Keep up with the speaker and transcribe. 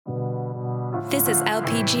This is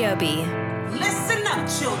LPGOB. Listen up,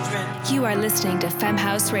 children. You are listening to Femme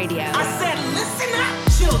House Radio. I said listen up,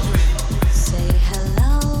 children. Say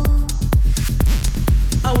hello.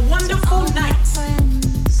 A wonderful night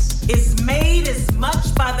is made as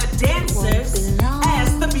much by the dancers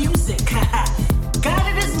as the music.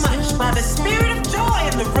 Guided as much by the spirit of joy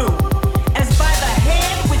in the room as by the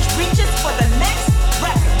hand which reaches for the next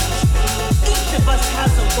record. Each of us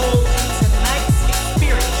has a role in tonight's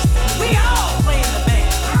experience. We all play in the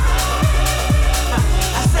band.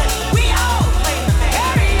 I said, we all play in the band.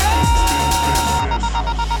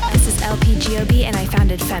 This is LPGOB, and I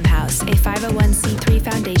founded Femme House, a 501c3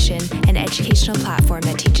 foundation and educational platform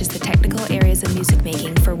that teaches the technical areas of music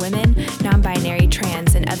making for women, non-binary,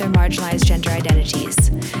 trans, and other marginalized gender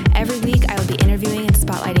identities. Every week, I will be interviewing and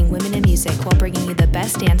spotlighting women in music while bringing you the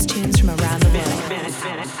best dance tunes from around the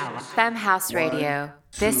world. Femme House Radio.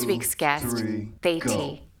 This week's guest,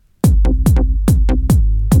 Theytee.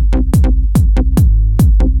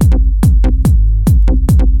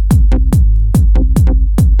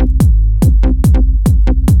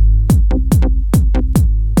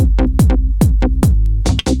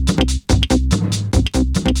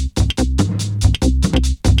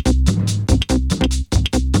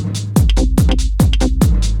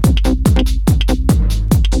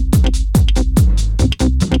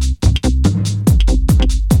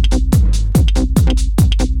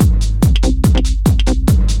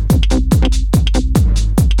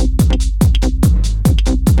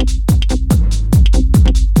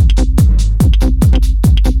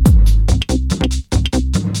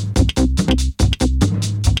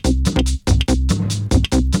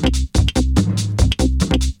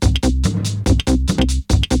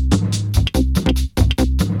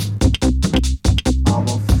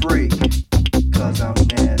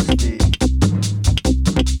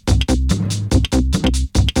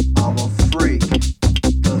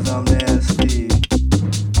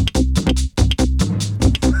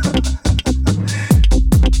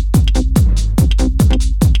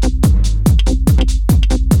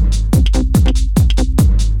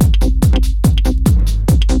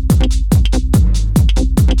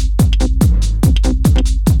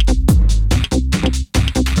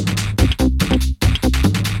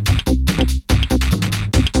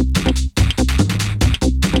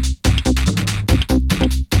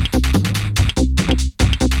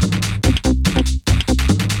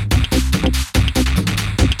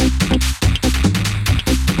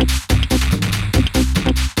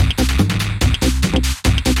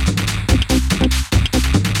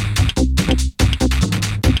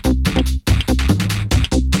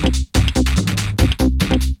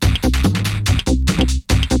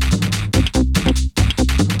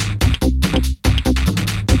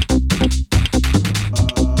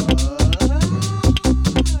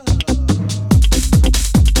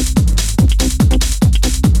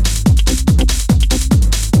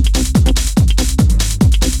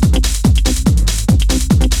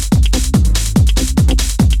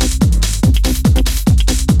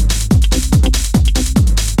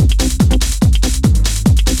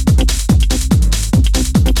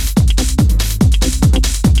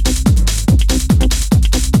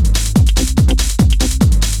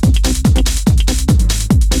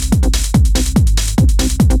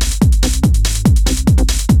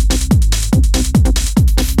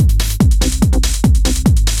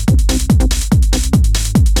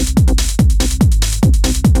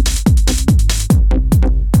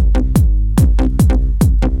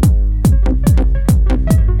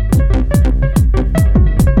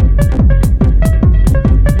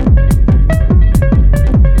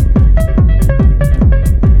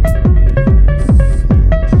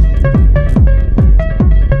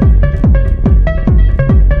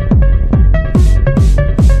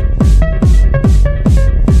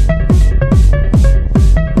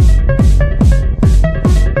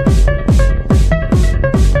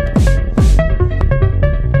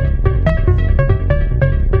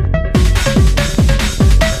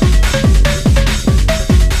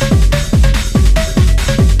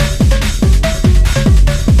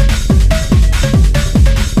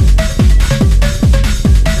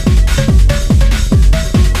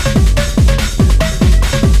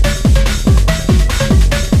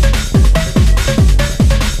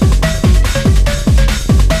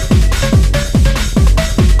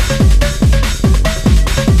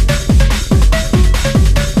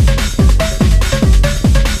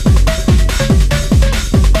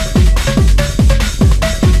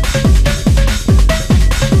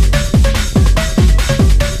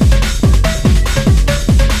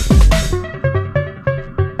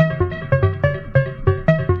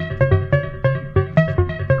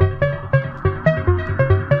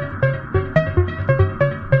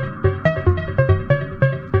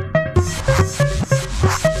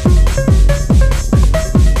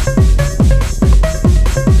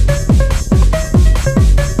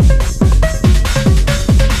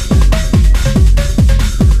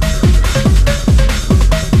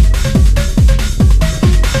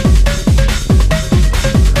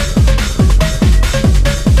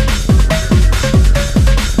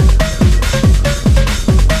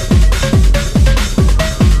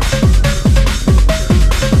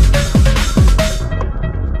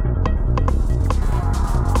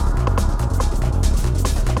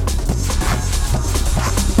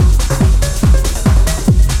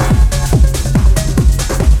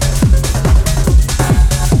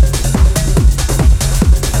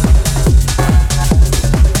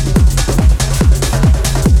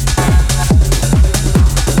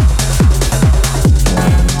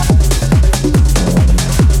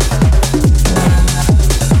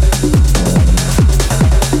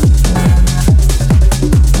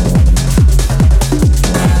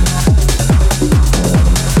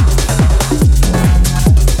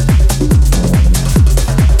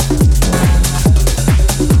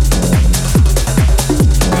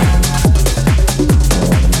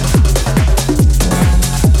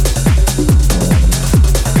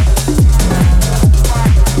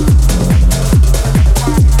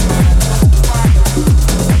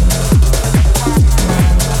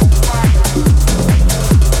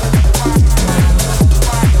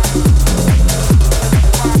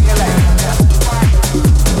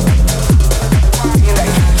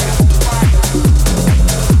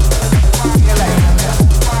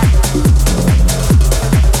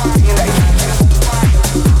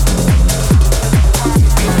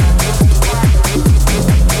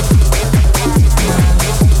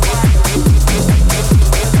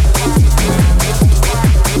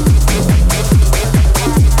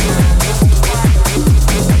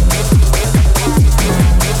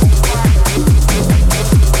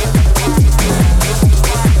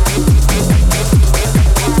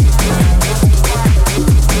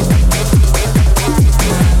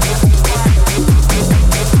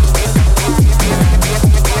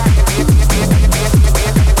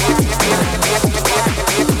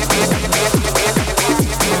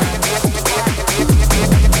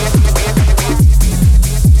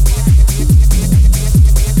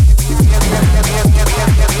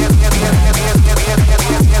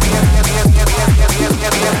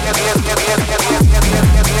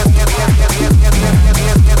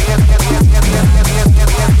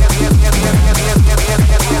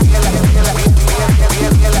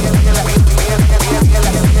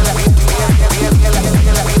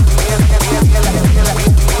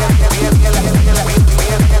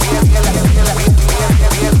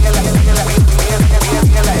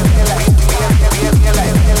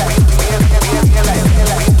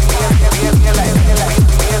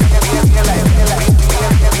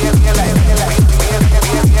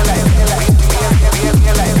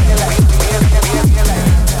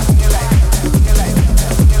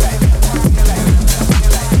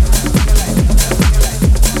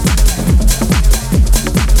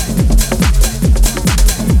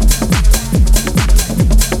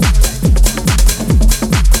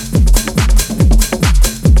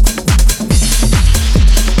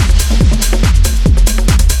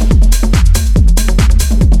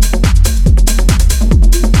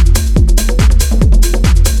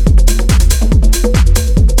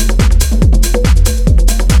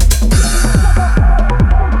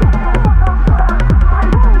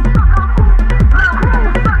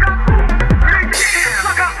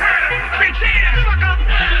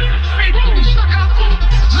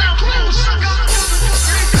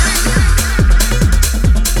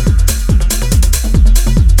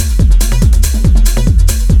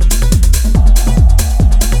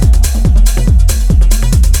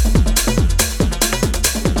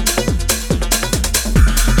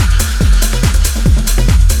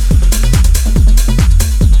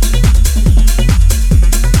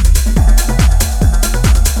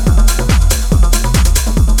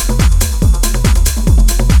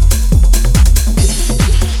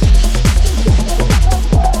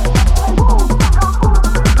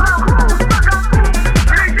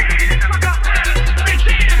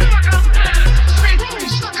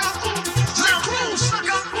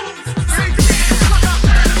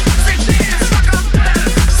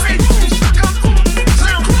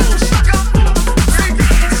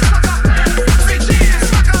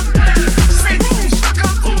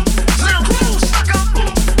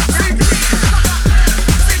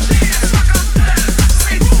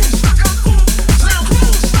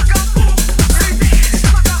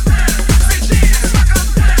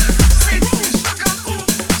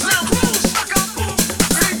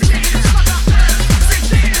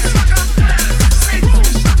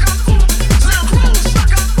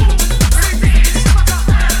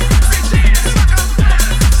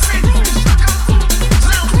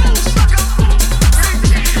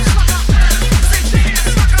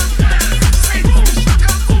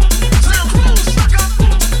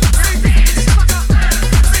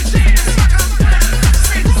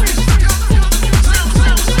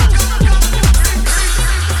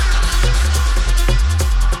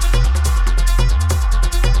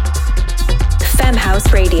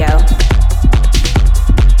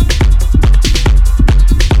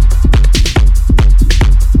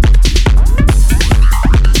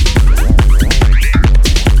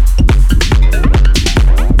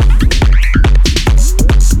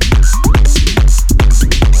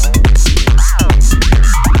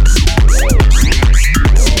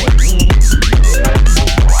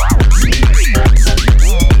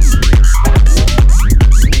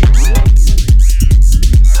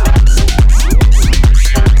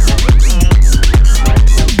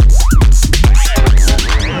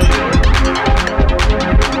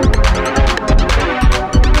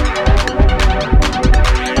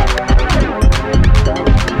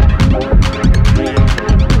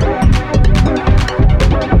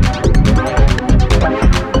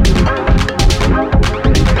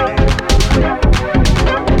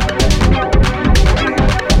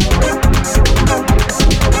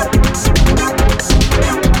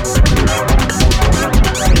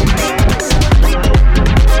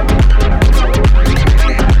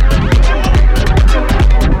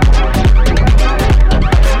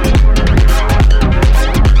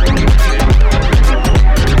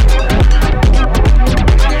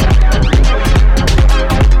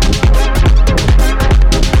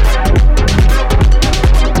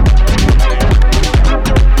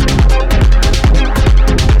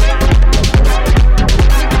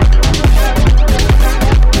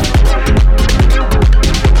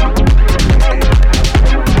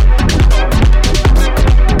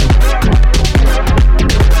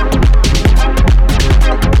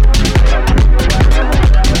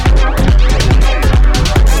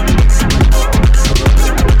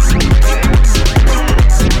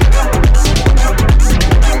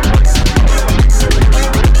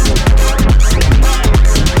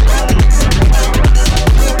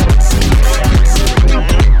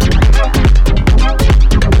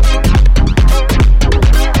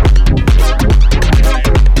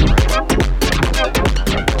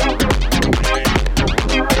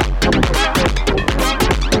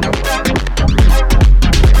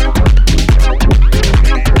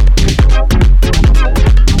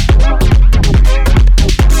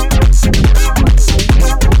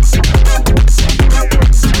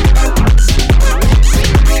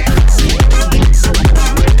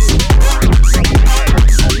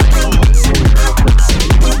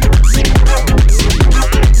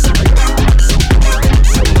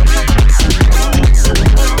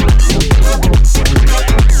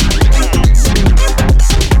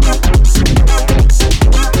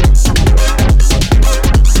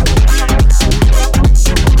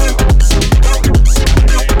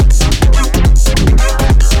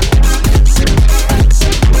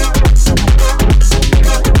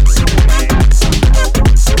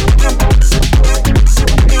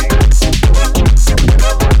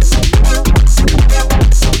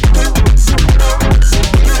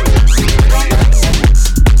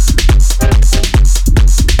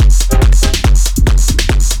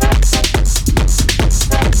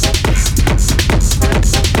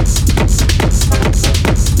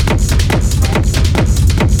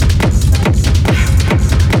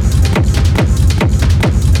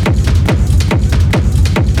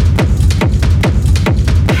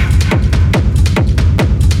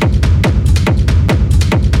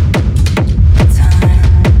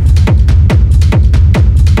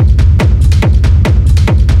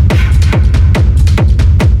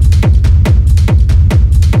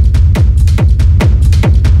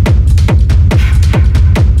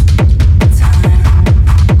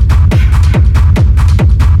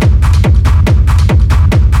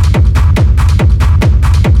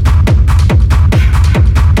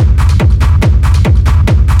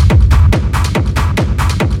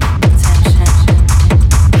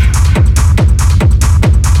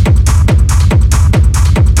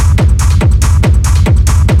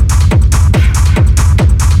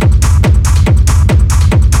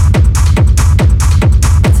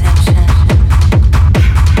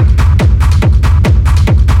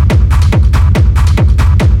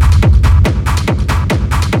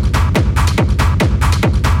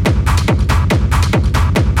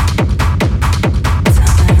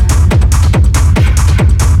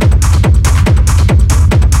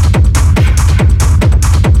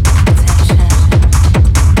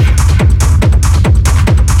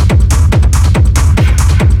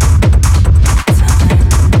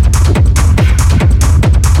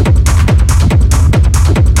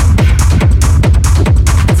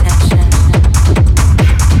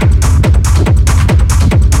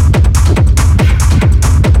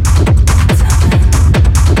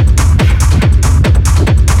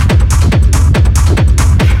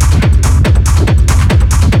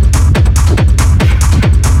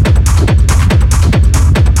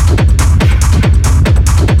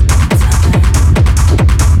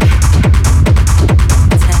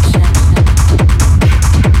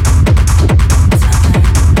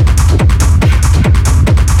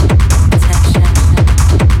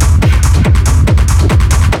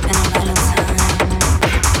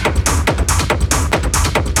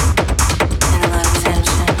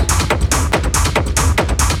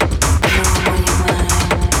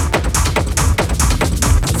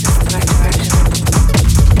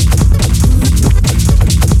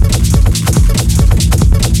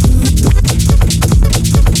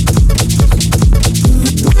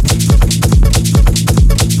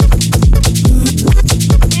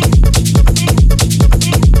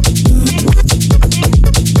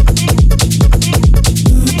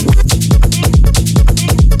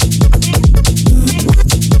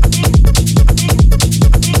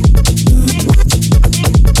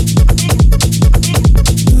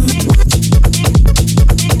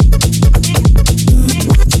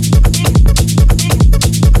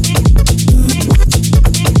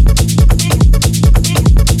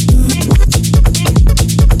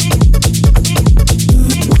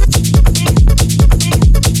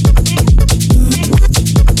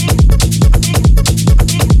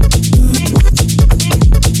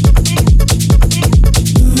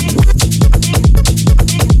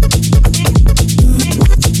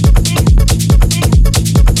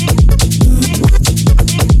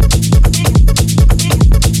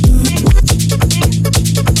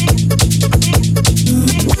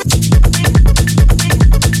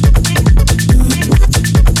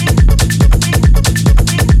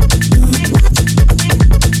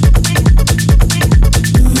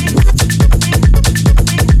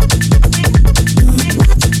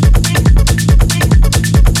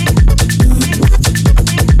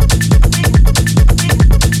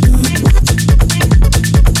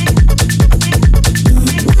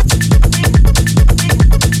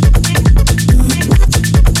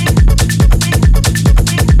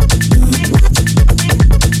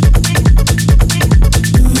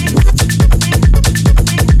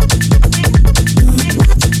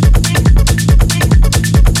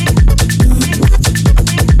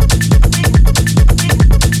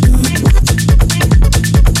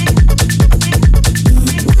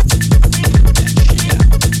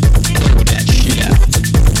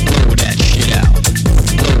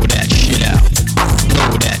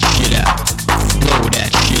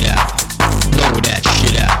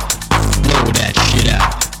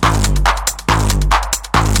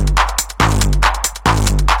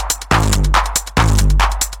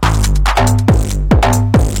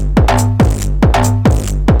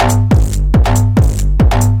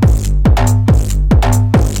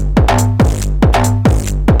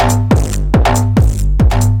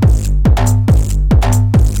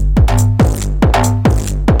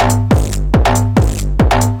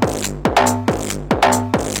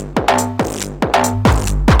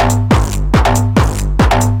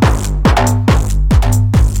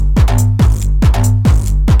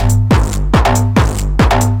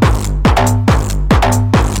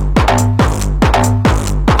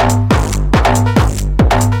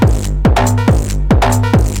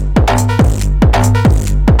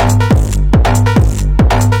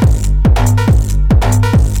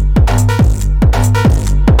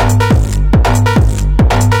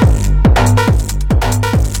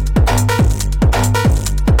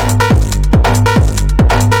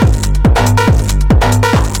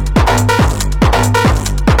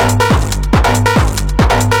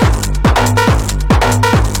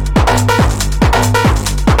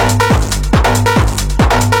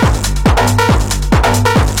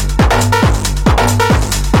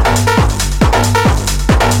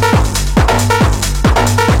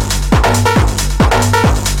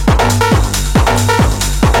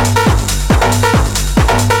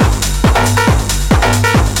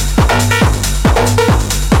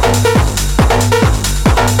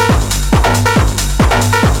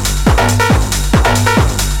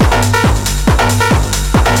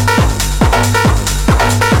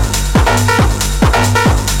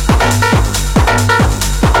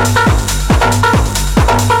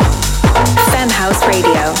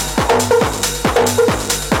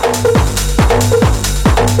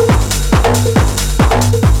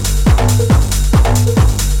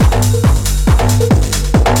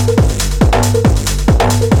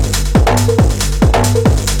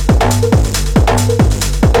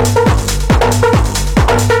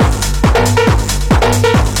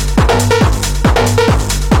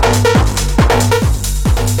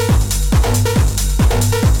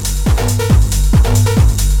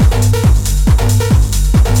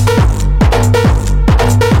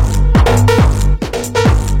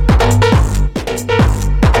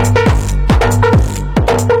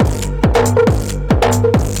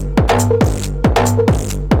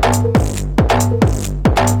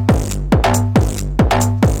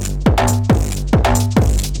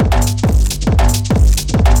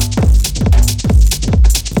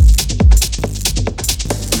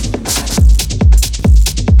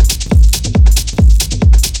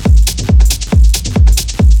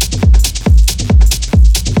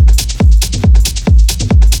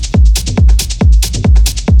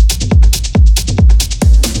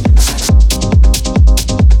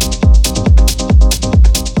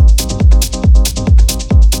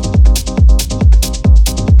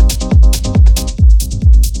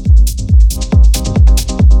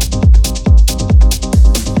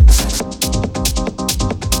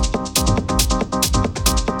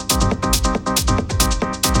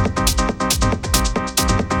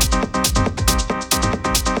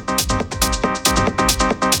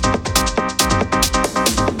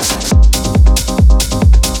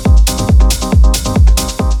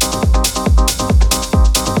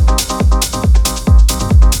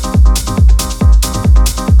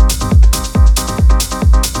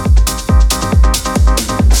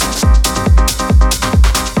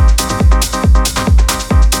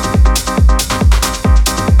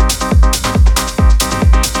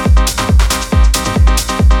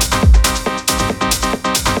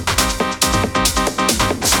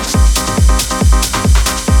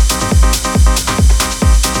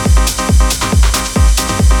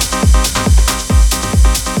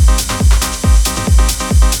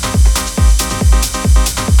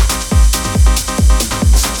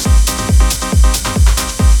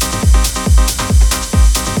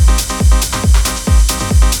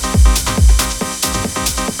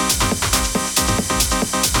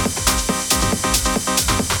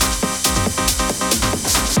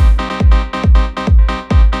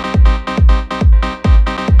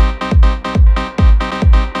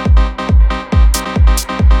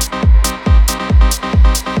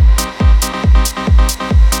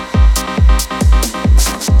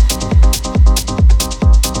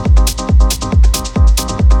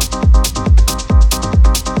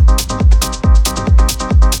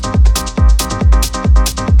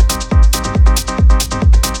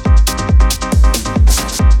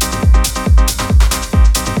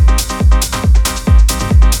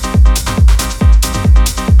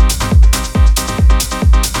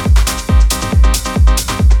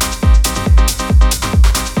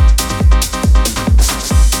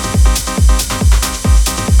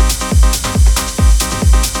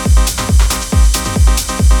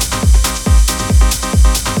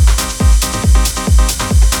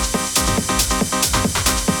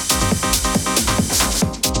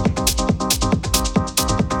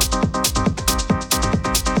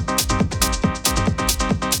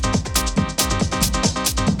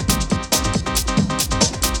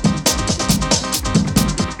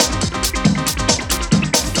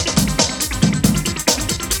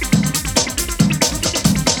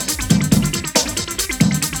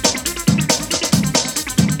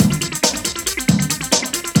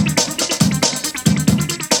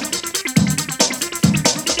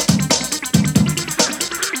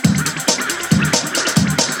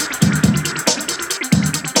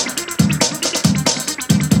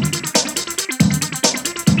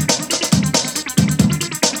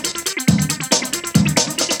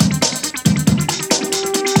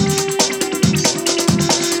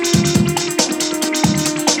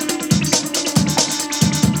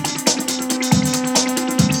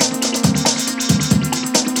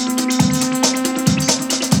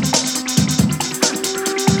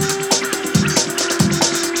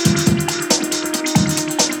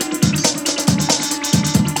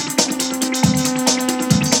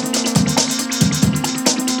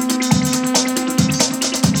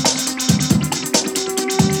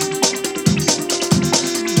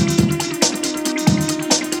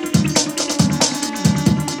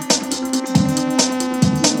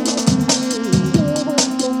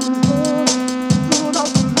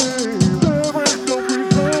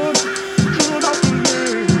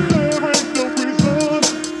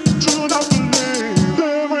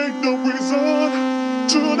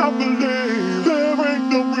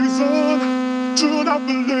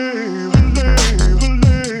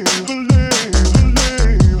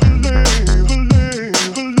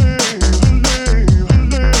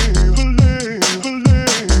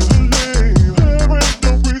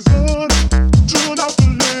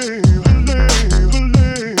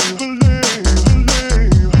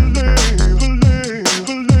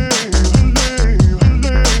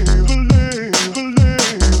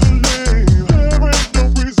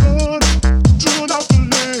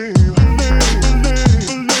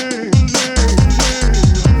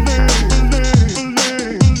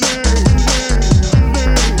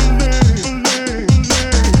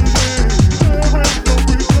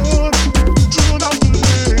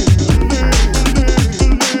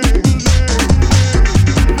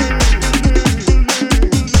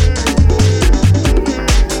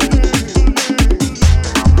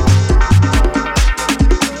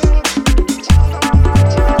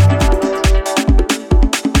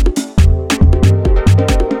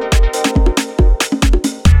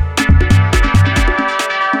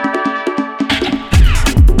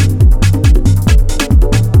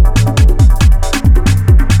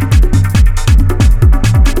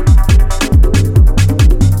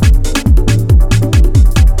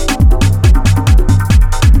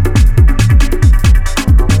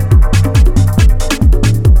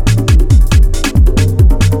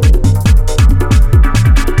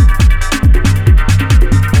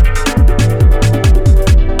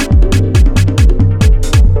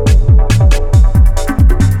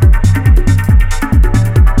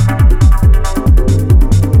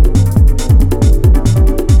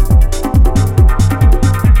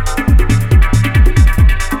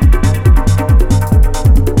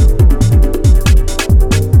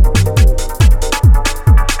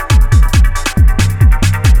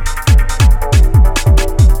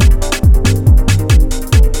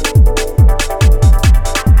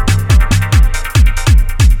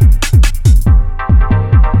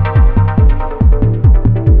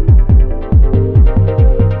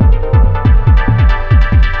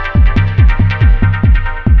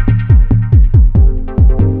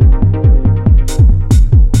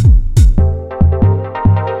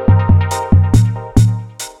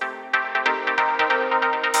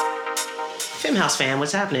 House fam,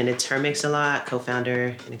 what's happening? It's Her Mix a Lot,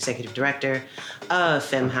 co-founder and executive director of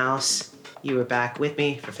Femme House. You are back with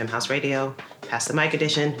me for Femme House Radio, Pass the Mic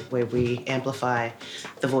edition, where we amplify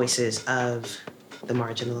the voices of the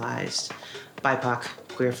marginalized, BIPOC,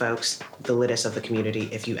 queer folks, the littest of the community,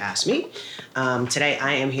 if you ask me. Today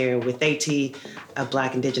I am here with Theytee, a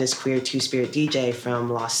Black, Indigenous, queer, two-spirit DJ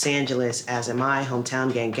from Los Angeles, as am I,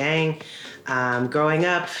 hometown gang gang. Growing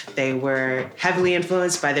up, they were heavily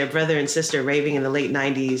influenced by their brother and sister raving in the late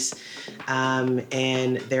 90s,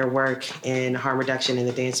 and their work in harm reduction in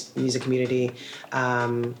the dance music community,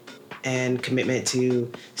 and commitment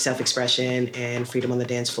to self-expression and freedom on the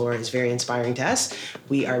dance floor is very inspiring to us.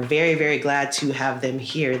 We are very, very glad to have them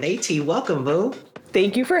here. Theytee, welcome, boo.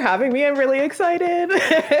 Thank you for having me. I'm really excited.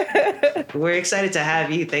 We're excited to have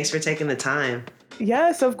you. Thanks for taking the time.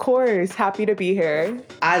 Yes, of course. Happy to be here.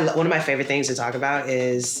 One of my favorite things to talk about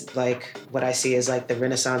is like what I see as like the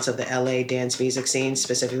renaissance of the LA dance music scene,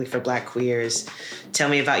 specifically for Black queers. Tell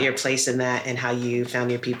me about your place in that and how you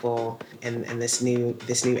found your people in this new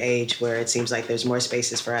age where it seems like there's more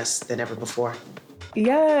spaces for us than ever before.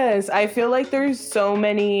 Yes, I feel like there's so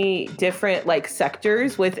many different like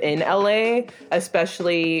sectors within LA,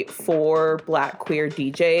 especially for Black queer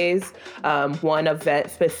DJs. One event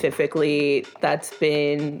specifically that's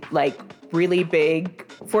been like really big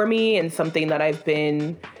for me and something that I've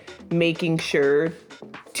been making sure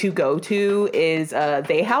to go to is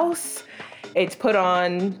Theytee House. It's put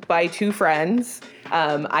on by two friends.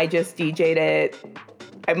 I just DJ'd it.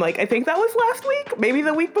 I'm like, I think that was last week, maybe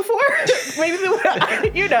the week before, maybe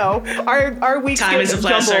our weeks Time is a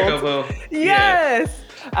flat circle, boo. Yes.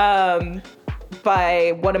 Yeah.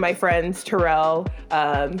 By one of my friends, Terrell.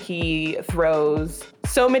 He throws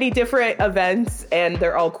so many different events and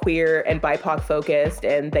they're all queer and BIPOC focused,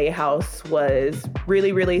 and Theytee House was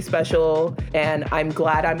really, really special. And I'm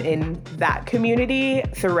glad I'm in that community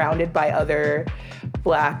surrounded by other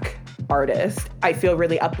Black artists. I feel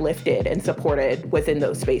really uplifted and supported within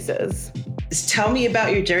those spaces. Tell me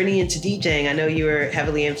about your journey into DJing. I know you were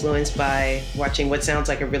heavily influenced by watching what sounds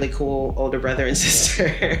like a really cool older brother and sister.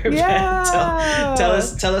 Yeah. tell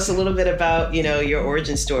us a little bit about, your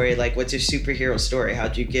origin story. Like, what's your superhero story?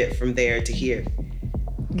 How'd you get from there to here?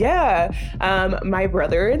 Yeah, my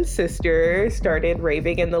brother and sister started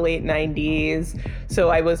raving in the late 90s. So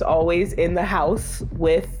I was always in the house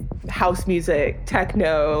with house music,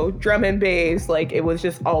 techno, drum and bass. Like it was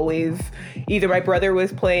just always either my brother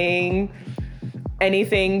was playing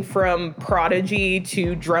anything from Prodigy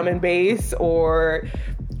to drum and bass or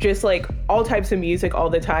just like all types of music all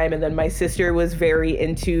the time. And then my sister was very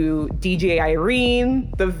into DJ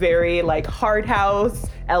Irene, the very like hard house,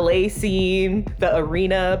 LA scene, the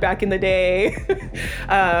arena back in the day.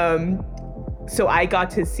 So I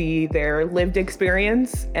got to see their lived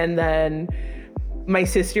experience. And then my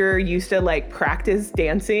sister used to like practice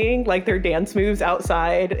dancing, like their dance moves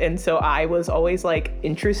outside. And so I was always like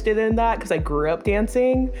interested in that because I grew up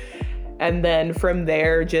dancing. And then from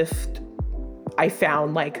there, I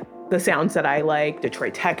found like the sounds that I like,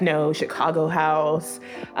 Detroit techno, Chicago house.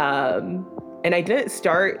 And I didn't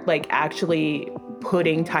start like actually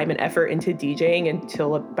putting time and effort into DJing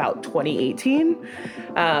until about 2018.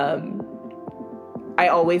 I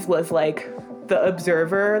always was like the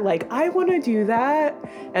observer, like I want to do that.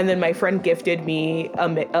 And then my friend gifted me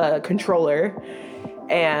a controller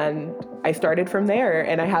and I started from there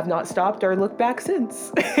and I have not stopped or looked back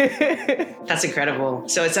since. That's incredible.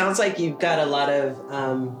 So it sounds like you've got a lot of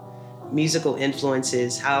musical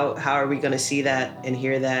influences. How are we going to see that and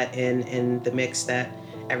hear that in the mix that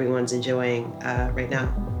everyone's enjoying right now?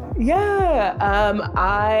 Yeah,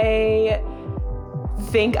 I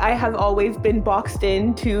think I have always been boxed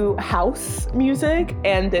into house music,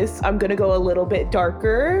 and this I'm gonna go a little bit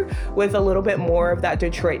darker with a little bit more of that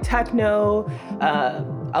Detroit techno,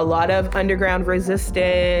 a lot of underground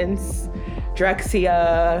resistance,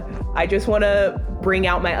 Drexia. I just want to bring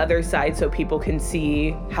out my other side so people can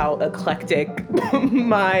see how eclectic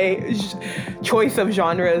my choice of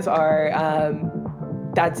genres are.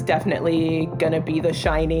 That's definitely gonna be the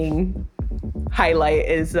shining highlight,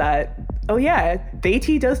 is that, oh yeah,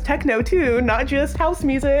 Theytee does techno too, not just house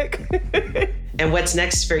music. And what's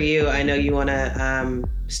next for you? I know you want to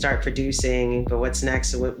start producing, but what's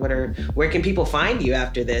next? Where can people find you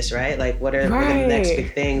after this, right? Like what are the next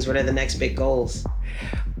big things? What are the next big goals?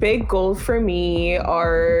 Big goals for me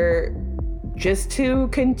are just to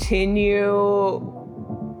continue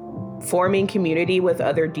forming community with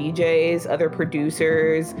other DJs, other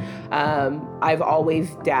producers. I've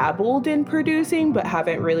always dabbled in producing, but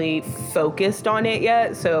haven't really focused on it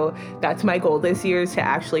yet. So that's my goal this year, is to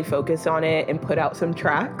actually focus on it and put out some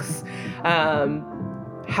tracks.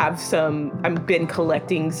 I've been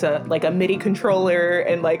collecting some, like a MIDI controller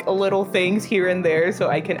and like a little things here and there so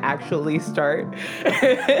I can actually start.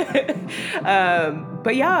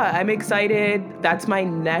 But yeah, I'm excited. That's my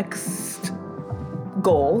next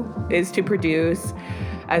goal, is to produce.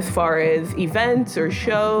 As far as events or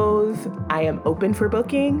shows, I am open for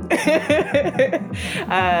booking. I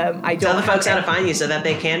Tell don't the folks how to find you so that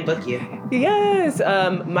they can book you. Yes,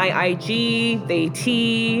 my IG,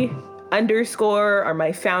 Theytee _ or my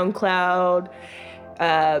SoundCloud.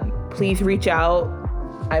 Please reach out.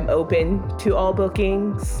 I'm open to all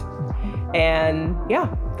bookings. And yeah,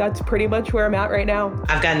 that's pretty much where I'm at right now.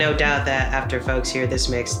 I've got no doubt that after folks hear this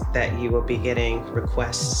mix, that you will be getting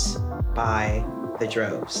requests by the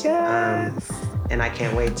droves. Yes. And I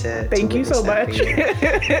can't wait to Thank you so much.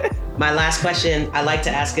 My last question, I like to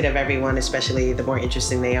ask it of everyone, especially the more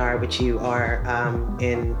interesting they are, which you are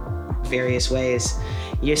in various ways.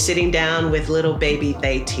 You're sitting down with little baby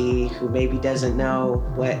Theytee, who maybe doesn't know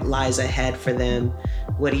what lies ahead for them.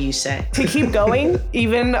 What do you say? To keep going,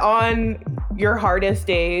 even on your hardest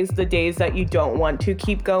days, the days that you don't want to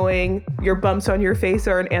keep going. Your bumps on your face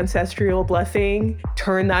are an ancestral blessing.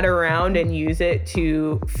 Turn that around and use it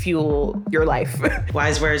to fuel your life.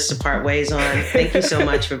 Wise words to part ways on. Thank you so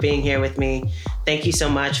much for being here with me. Thank you so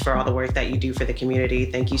much for all the work that you do for the community.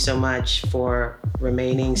 Thank you so much for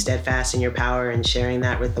remaining steadfast in your power and sharing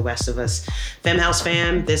that with the rest of us. Femme House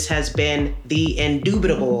fam, this has been the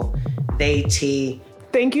indubitable Theytee.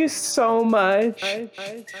 Thank you so much.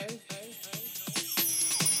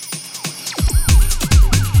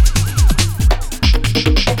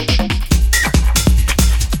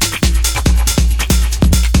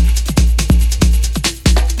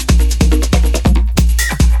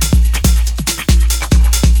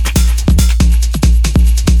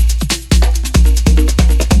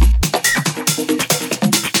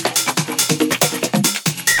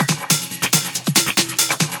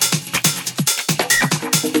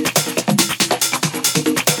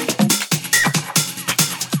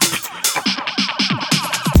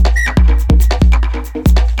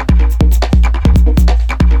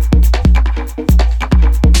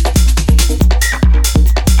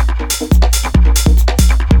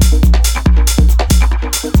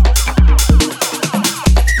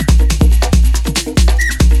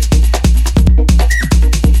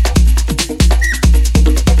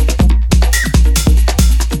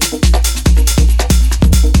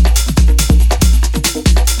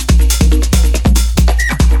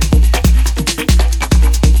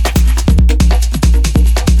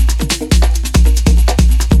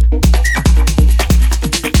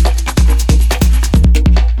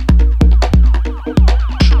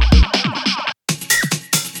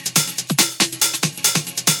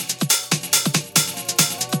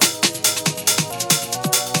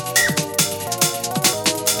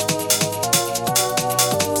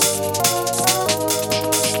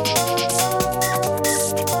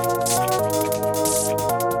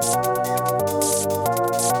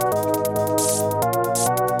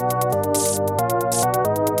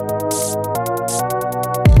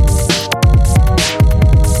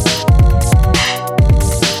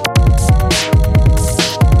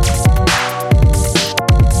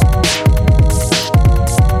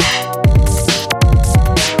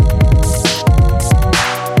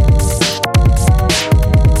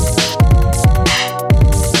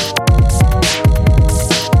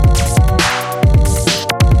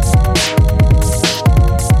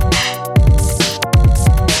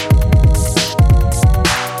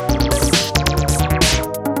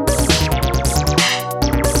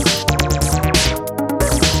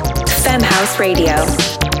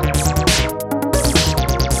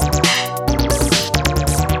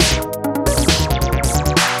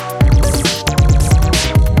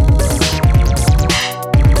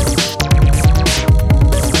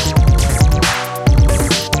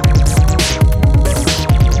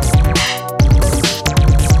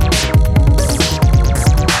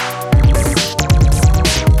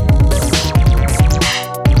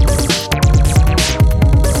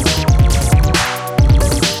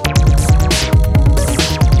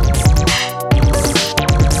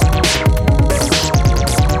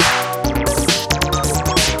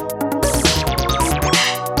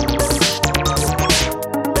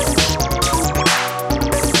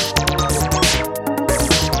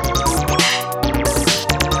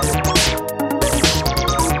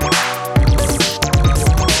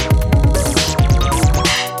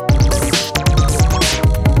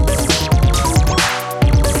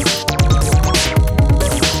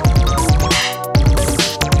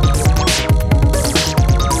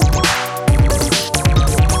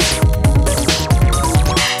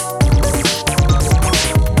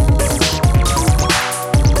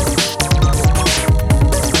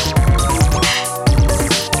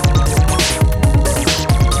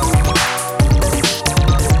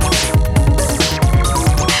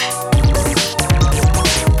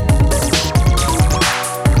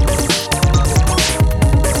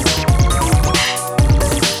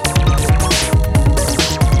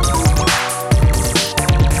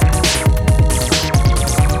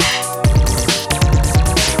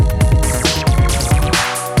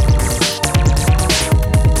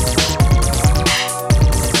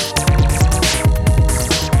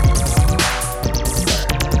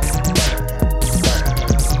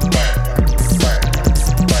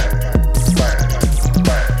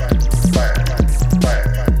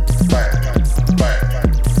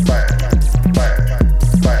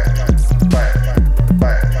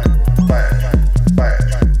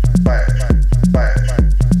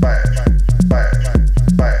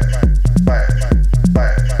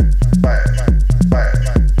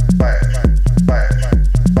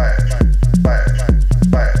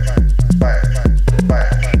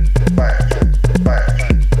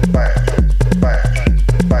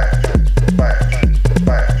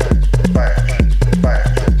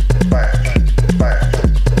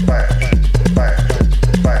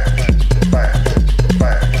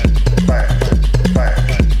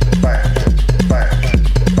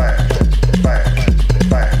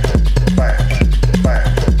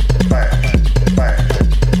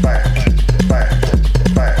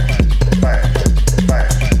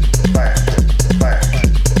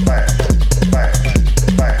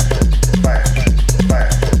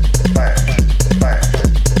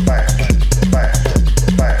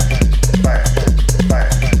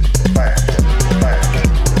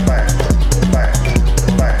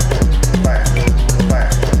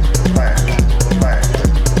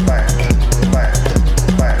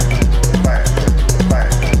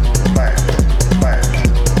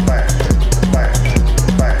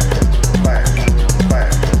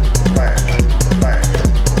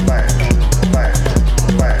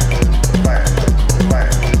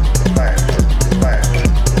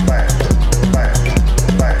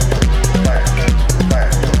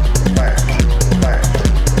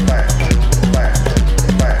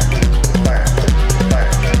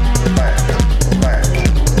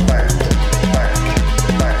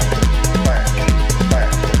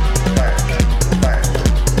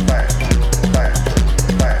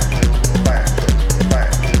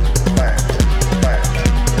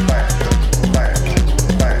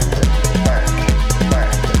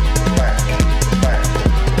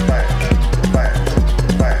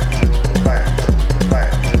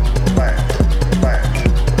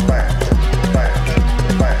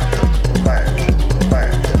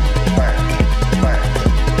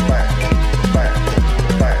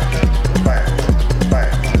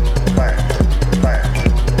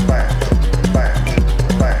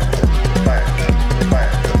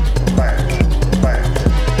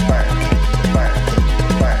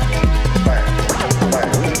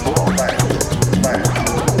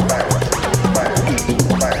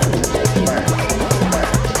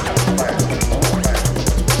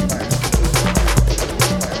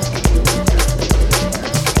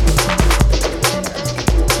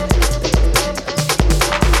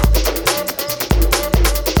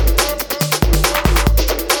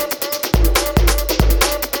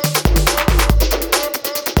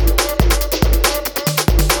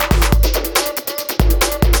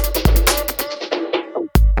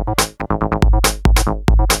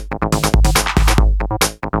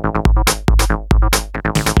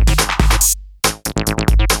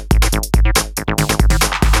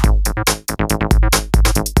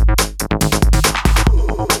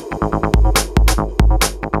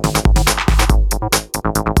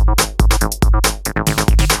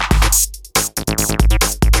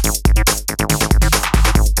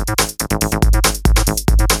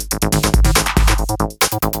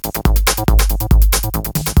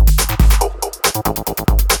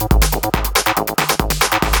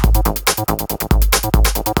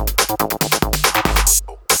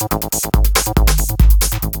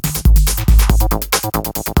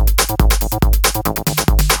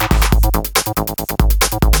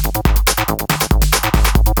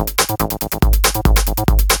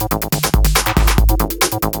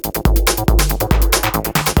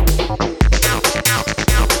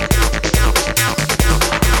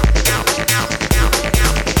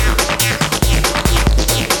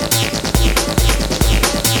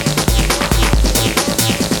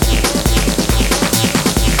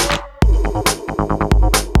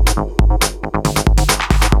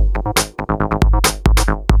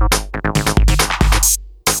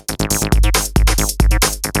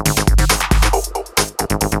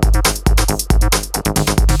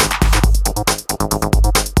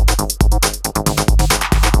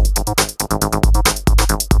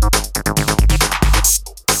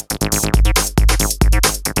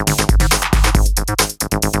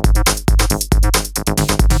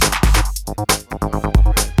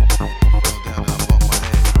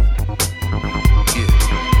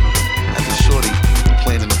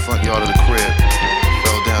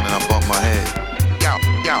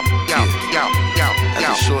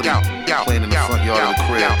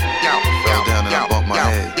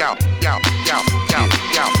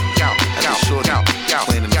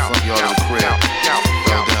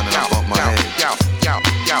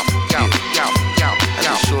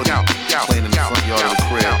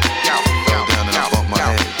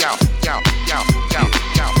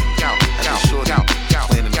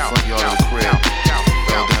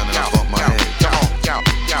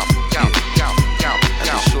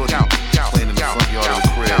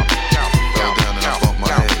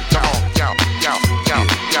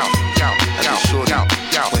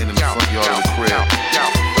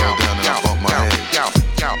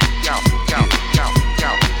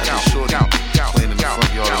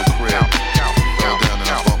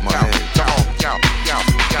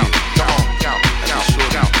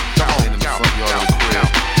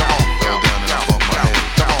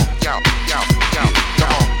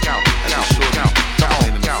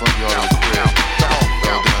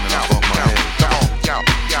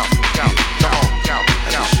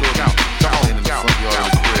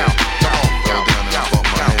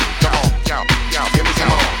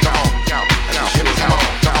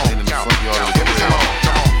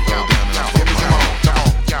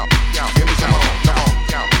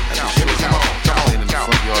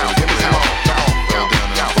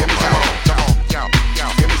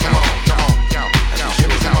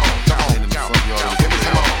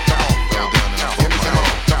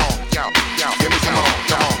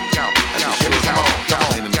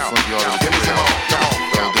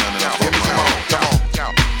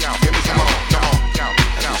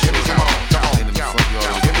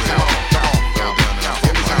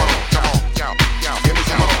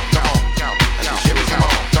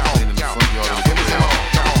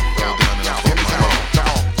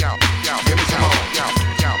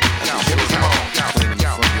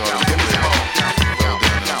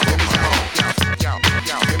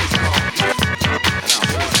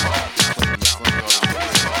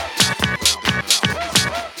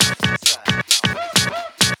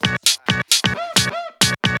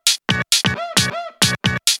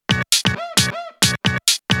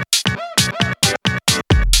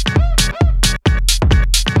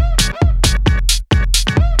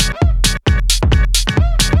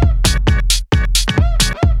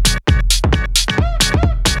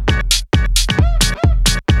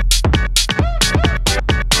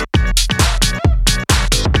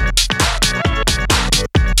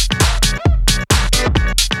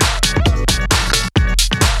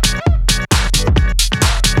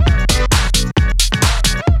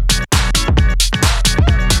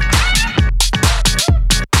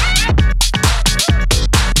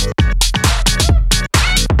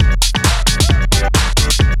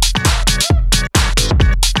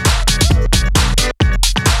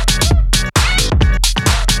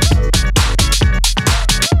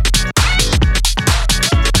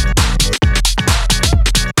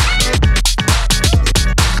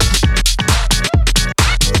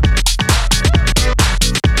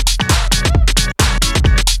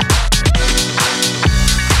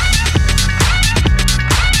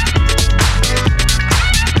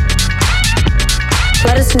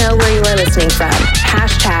 us know where you are listening from.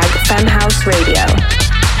 Hashtag FemmeHouse Radio.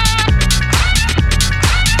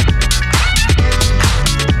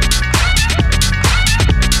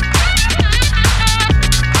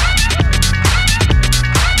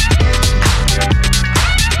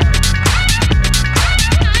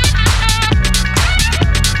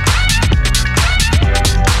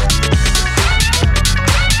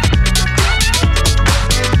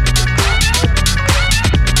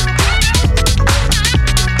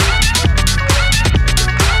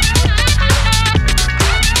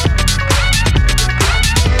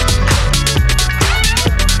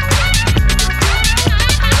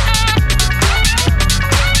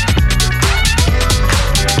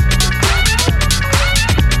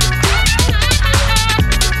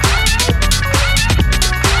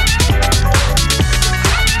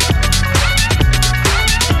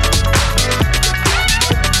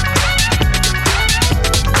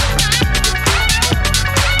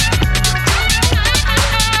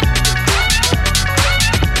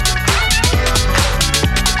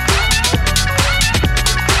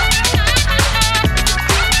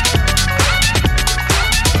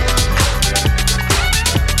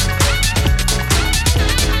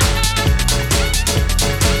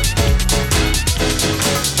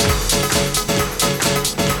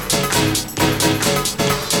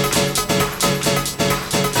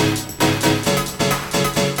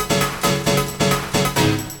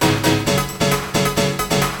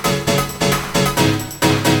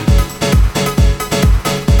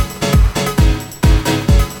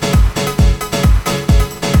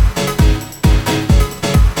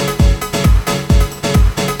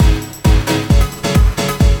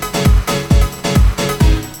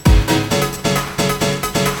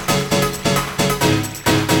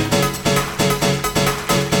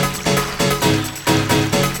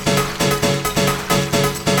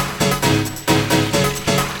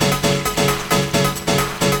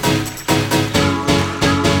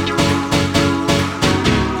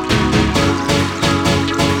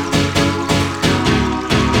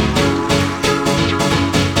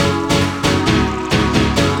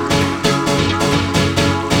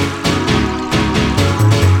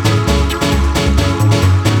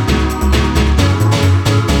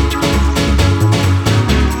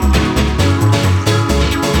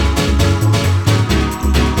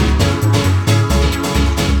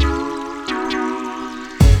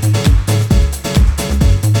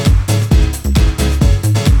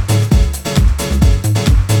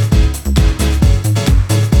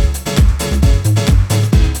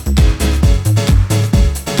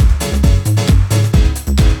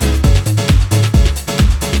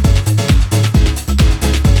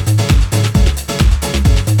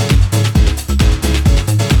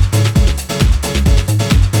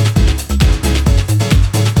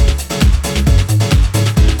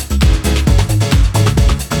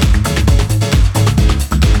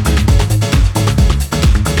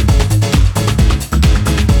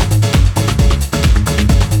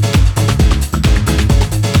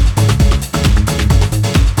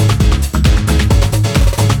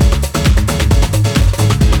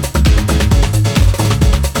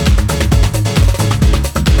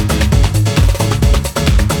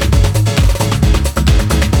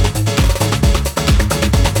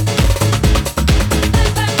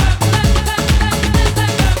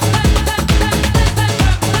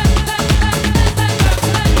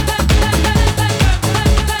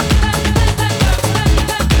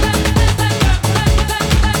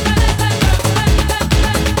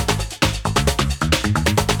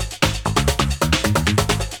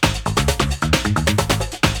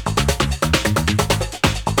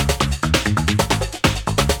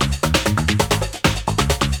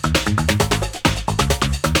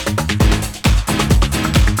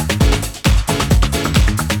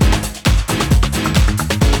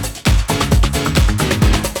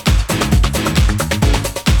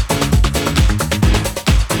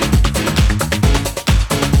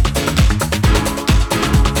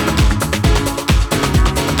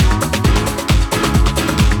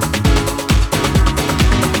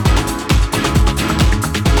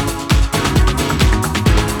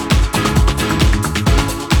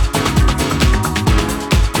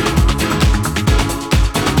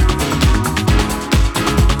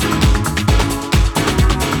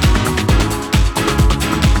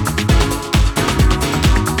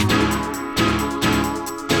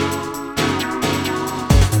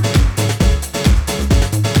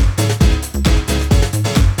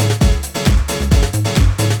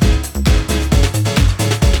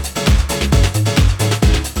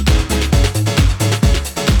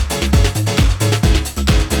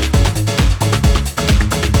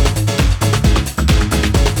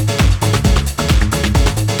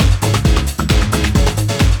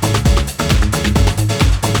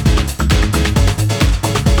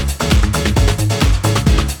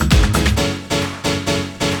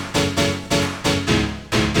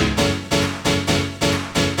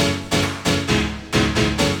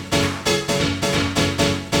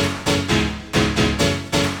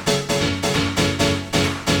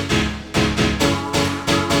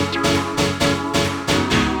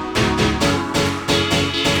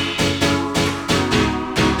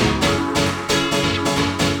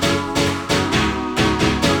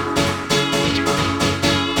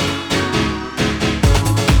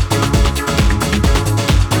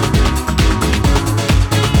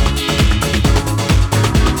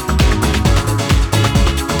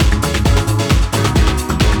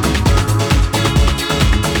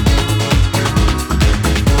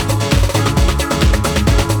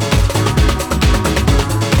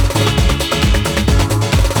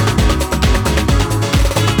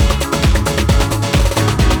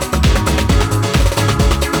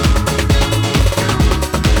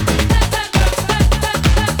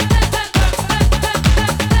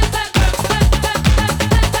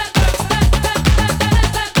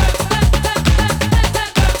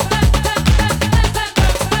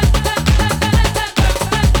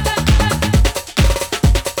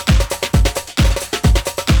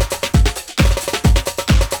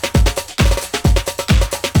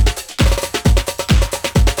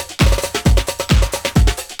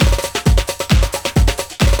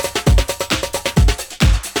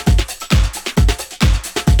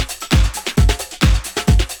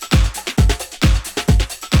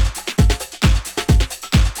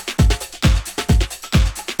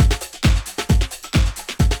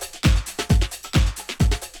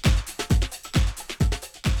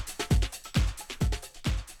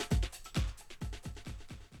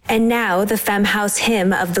 And now, the Femme House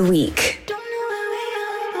hymn of the week.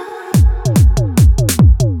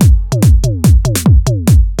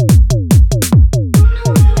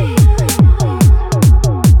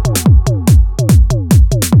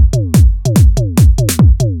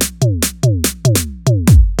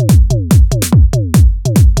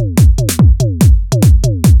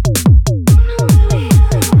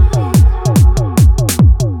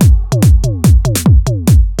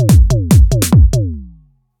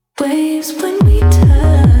 Waves when we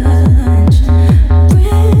touch,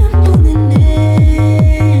 rippling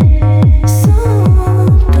in,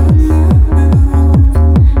 soft enough,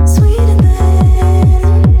 sweeter than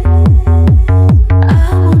I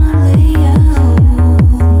wanna lay out,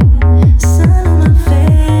 sun on my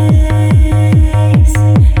face.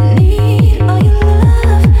 Need all your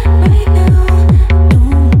love right now,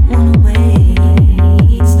 don't wanna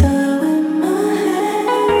wait. Start with my hand.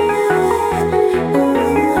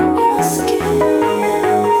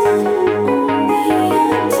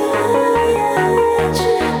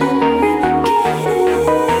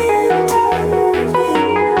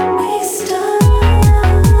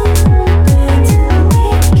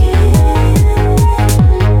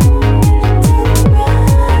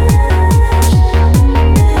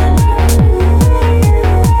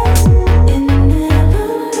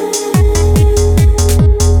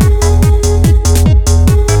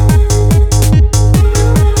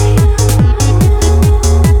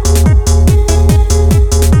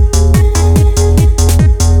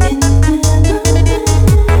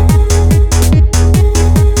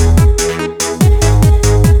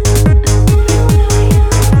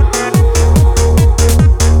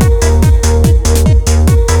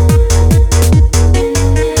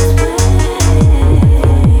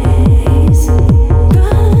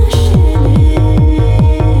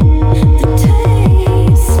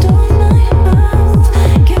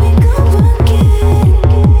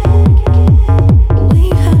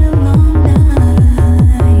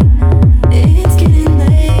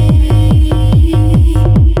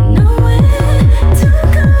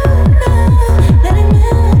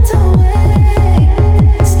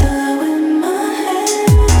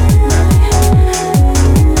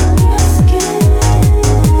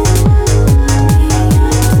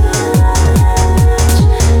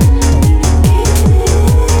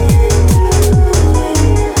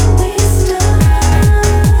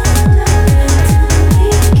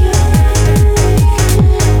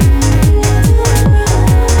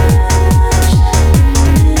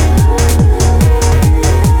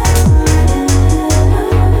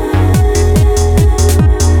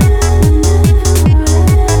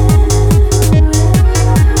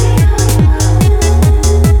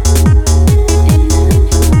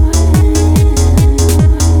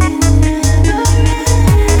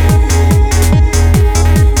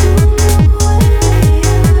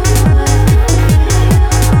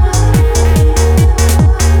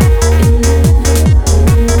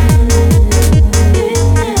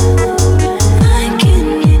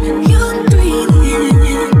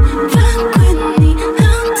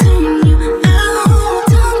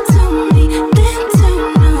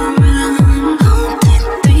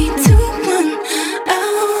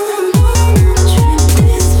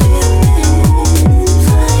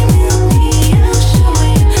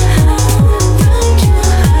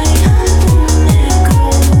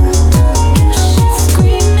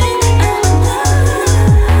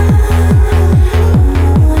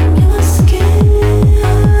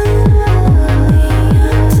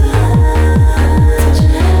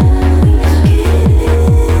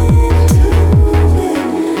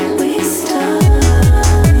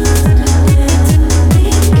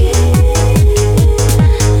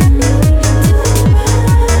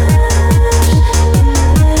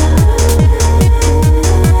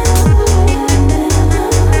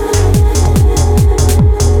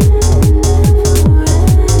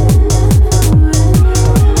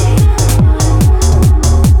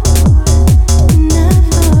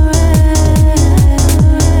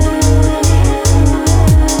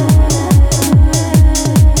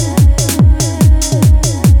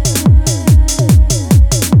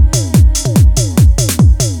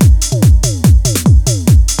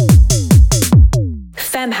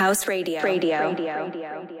 Femme House Radio.